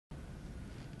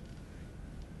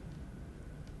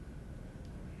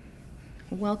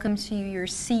Welcome to your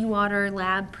Seawater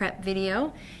lab prep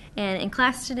video. And in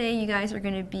class today, you guys are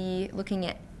going to be looking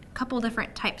at a couple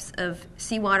different types of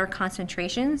seawater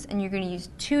concentrations, and you're going to use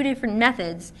two different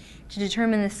methods to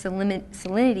determine the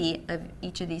salinity of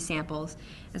each of these samples,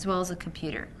 as well as a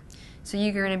computer. So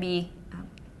you're going to be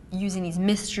using these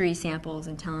mystery samples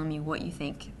and telling me what you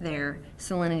think their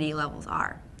salinity levels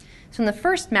are. So in the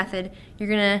first method, you're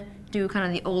going to do kind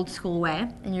of the old school way,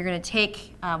 and you're going to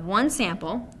take one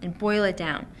sample and boil it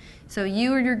down. So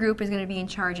you or your group is going to be in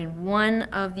charge in one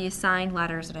of the assigned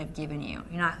letters that I've given you.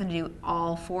 You're not going to do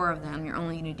all four of them, you're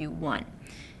only going to do one.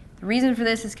 The reason for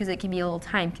this is because it can be a little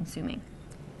time consuming.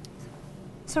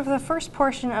 So for the first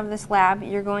portion of this lab,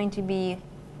 you're going to be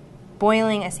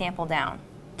boiling a sample down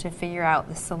to figure out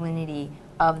the salinity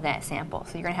of that sample.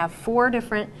 So you're going to have four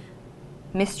different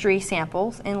mystery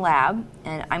samples in lab,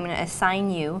 and I'm going to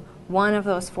assign you one of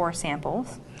those four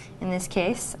samples. In this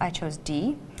case, I chose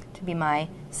D to be my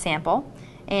sample,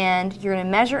 and you're going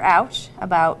to measure out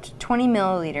about 20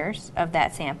 milliliters of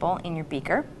that sample in your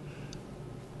beaker,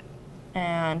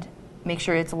 and make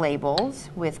sure it's labeled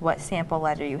with what sample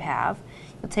letter you have.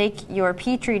 You'll take your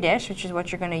Petri dish, which is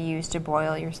what you're going to use to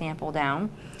boil your sample down,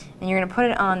 and you're going to put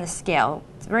it on the scale.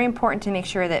 It's very important to make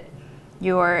sure that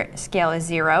your scale is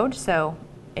zeroed, so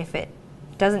if it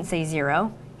doesn't say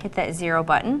 0, hit that 0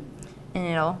 button and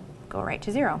it'll go right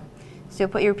to 0. So you'll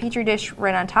put your Petri dish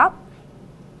right on top,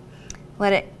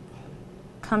 let it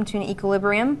come to an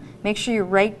equilibrium. Make sure you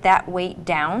write that weight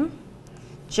down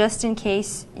just in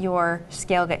case your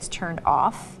scale gets turned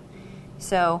off.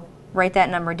 So write that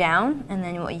number down, and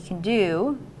then what you can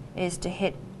do is to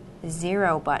hit the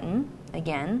 0 button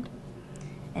again.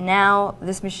 And now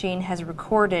this machine has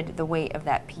recorded the weight of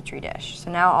that Petri dish.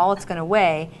 So now all it's going to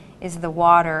weigh is the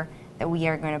water that we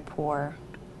are going to pour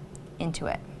into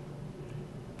it.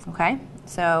 Okay?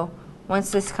 So once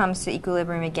this comes to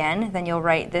equilibrium again, then you'll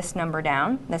write this number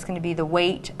down. That's going to be the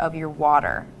weight of your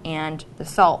water and the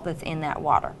salt that's in that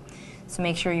water. So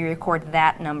make sure you record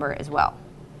that number as well.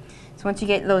 So once you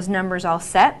get those numbers all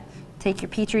set, take your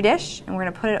Petri dish and we're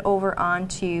going to put it over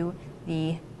onto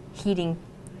the heating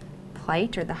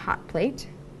plate, or the hot plate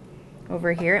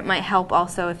over here. It might help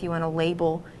also if you want to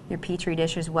label your Petri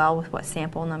dish as well with what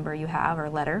sample number you have or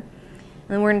letter. And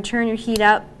then we're going to turn your heat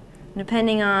up.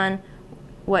 Depending on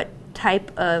what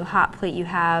type of hot plate you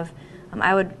have,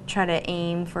 I would try to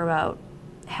aim for about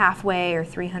halfway or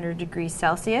 300 degrees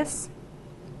Celsius.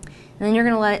 And then you're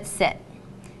going to let it sit.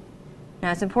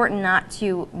 Now it's important not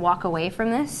to walk away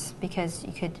from this because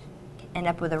you could end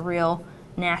up with a real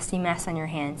nasty mess on your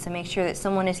hands. So make sure that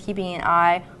someone is keeping an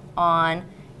eye on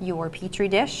your Petri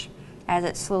dish as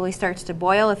it slowly starts to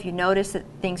boil. If you notice that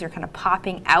things are kind of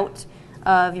popping out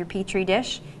of your Petri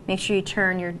dish, make sure you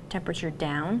turn your temperature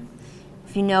down.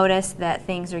 If you notice that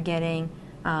things are getting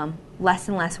less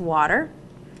and less water,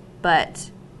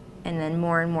 and then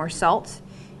more and more salt,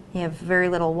 you have very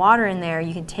little water in there,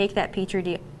 you can take that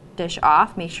Petri dish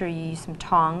off. Make sure you use some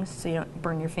tongs so you don't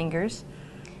burn your fingers,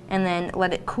 and then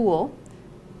let it cool.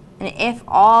 And if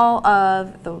all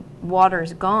of the water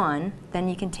is gone, then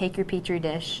you can take your Petri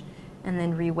dish and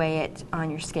then reweigh it on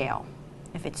your scale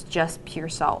if it's just pure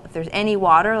salt. If there's any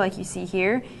water like you see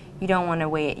here, you don't want to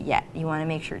weigh it yet. You want to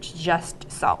make sure it's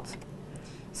just salt.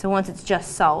 So once it's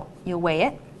just salt, you'll weigh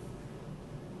it,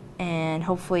 and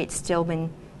hopefully it's still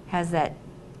has that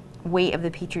weight of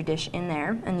the Petri dish in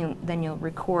there, and then you'll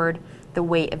record the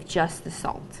weight of just the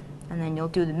salt. And then you'll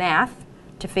do the math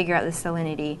to figure out the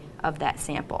salinity of that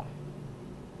sample.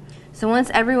 So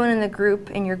once everyone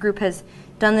in your group has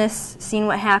done this, seen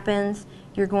what happens,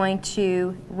 you're going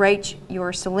to write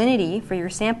your salinity for your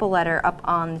sample letter up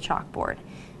on the chalkboard.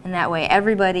 And that way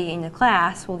everybody in the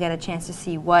class will get a chance to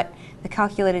see what the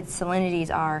calculated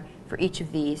salinities are for each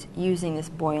of these using this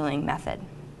boiling method.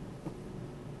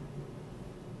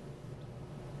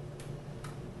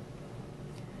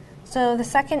 So the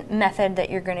second method that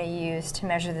you're going to use to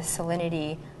measure the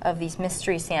salinity of these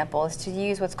mystery samples is to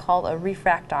use what's called a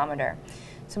refractometer.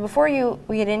 So before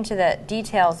we get into the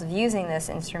details of using this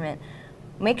instrument,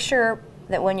 make sure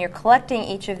that when you're collecting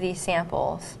each of these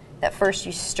samples, that first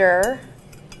you stir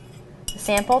the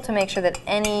sample to make sure that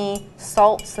any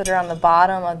salts that are on the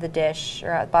bottom of the dish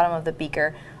or at the bottom of the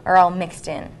beaker are all mixed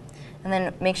in. And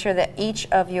then make sure that each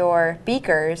of your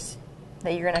beakers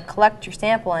that you're going to collect your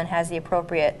sample in has the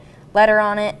appropriate letter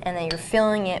on it, and then you're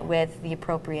filling it with the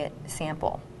appropriate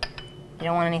sample. You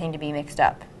don't want anything to be mixed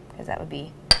up because that would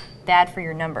be bad for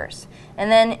your numbers.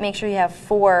 And then make sure you have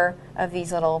 4 of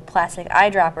these little plastic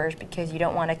eyedroppers because you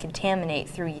don't want to contaminate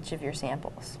through each of your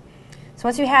samples. So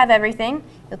once you have everything,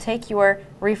 you'll take your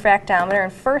refractometer,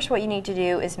 and first what you need to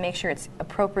do is make sure it's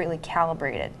appropriately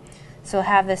calibrated. So you'll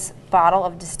have this bottle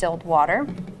of distilled water,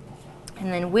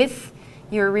 and then with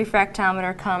your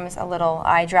refractometer comes a little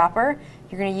eyedropper.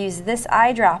 You're going to use this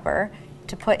eyedropper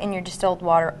to put in your distilled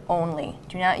water only.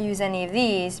 Do not use any of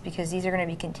these because these are going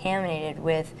to be contaminated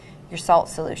with your salt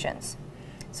solutions.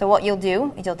 So what you'll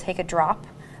do is you'll take a drop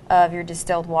of your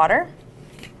distilled water.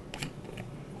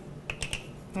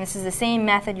 And this is the same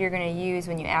method you're going to use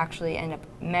when you actually end up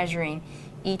measuring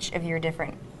each of your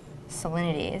different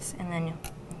salinities. And then you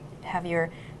have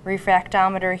your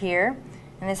refractometer here.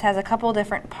 And this has a couple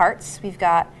different parts. We've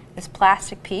got this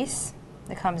plastic piece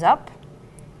that comes up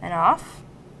and off.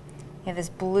 You have this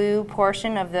blue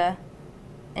portion of the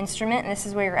instrument, and this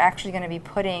is where you're actually going to be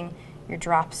putting your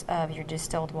drops of your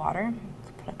distilled water.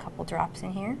 Put a couple drops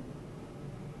in here.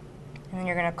 And then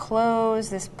you're going to close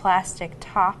this plastic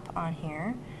top on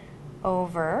here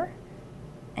over,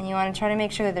 and you want to try to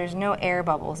make sure that there's no air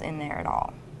bubbles in there at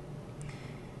all.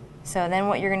 So then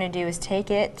what you're going to do is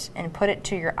take it and put it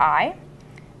to your eye,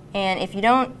 and if you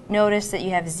don't notice that you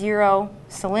have zero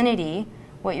salinity,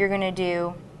 what you're going to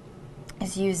do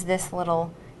is use this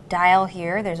little dial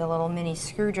here. There's a little mini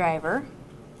screwdriver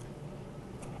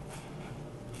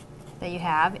that you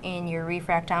have in your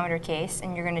refractometer case,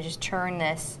 and you're going to just turn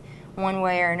this one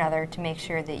way or another to make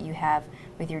sure that you have,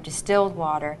 with your distilled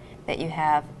water, that you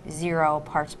have 0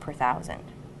 parts per thousand.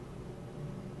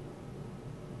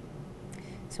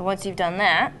 So once you've done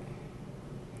that,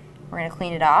 we're going to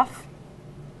clean it off.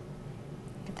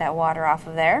 Get that water off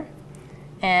of there.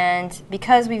 And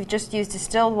because we've just used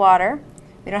distilled water,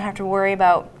 we don't have to worry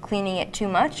about cleaning it too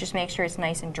much. Just make sure it's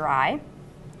nice and dry.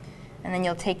 And then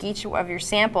you'll take each of your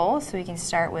samples. So we can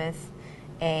start with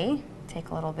A. Take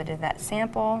a little bit of that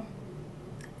sample.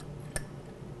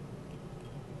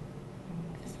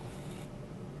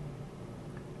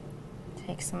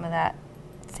 Take some of that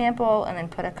sample and then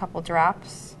put a couple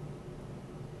drops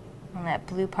on that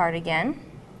blue part again.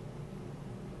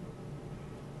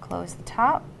 Close the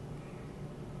top.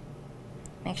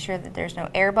 Make sure that there's no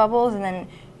air bubbles, and then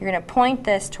you're going to point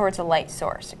this towards a light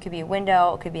source. It could be a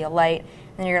window, it could be a light,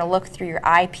 and then you're going to look through your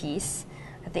eyepiece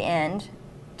at the end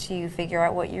to figure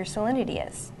out what your salinity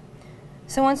is.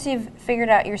 So once you've figured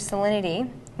out your salinity,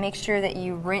 make sure that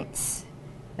you rinse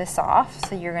this off.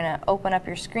 So you're going to open up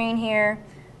your screen here.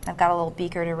 I've got a little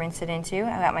beaker to rinse it into.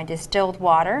 I've got my distilled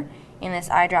water in this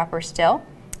eyedropper still.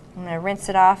 I'm going to rinse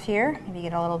it off here. Maybe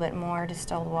get a little bit more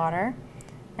distilled water.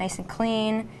 Nice and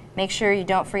clean. Make sure you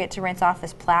don't forget to rinse off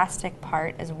this plastic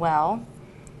part as well.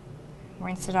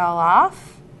 Rinse it all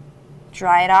off,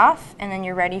 dry it off, and then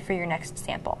you're ready for your next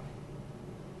sample.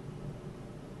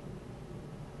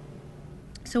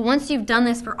 So once you've done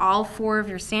this for all 4 of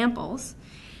your samples,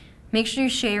 make sure you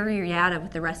share your data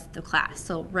with the rest of the class.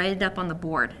 So write it up on the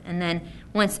board, and then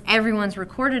once everyone's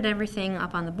recorded everything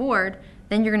up on the board,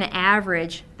 then you're going to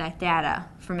average that data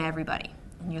from everybody.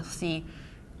 And you'll see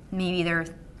maybe they're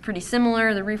pretty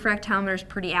similar, the refractometer is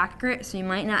pretty accurate, so you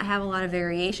might not have a lot of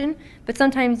variation, but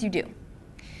sometimes you do.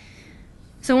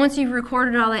 So once you've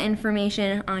recorded all that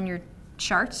information on your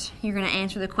charts, you're going to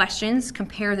answer the questions,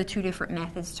 compare the 2 different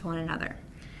methods to one another.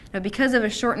 Now, because of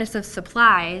a shortness of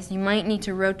supplies, you might need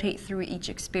to rotate through each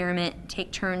experiment,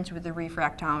 take turns with the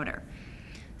refractometer.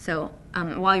 So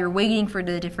while you're waiting for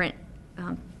the different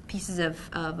pieces of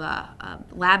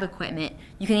lab equipment,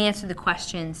 you can answer the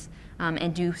questions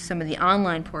and do some of the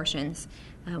online portions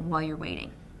while you're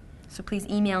waiting. So please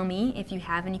email me if you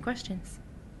have any questions.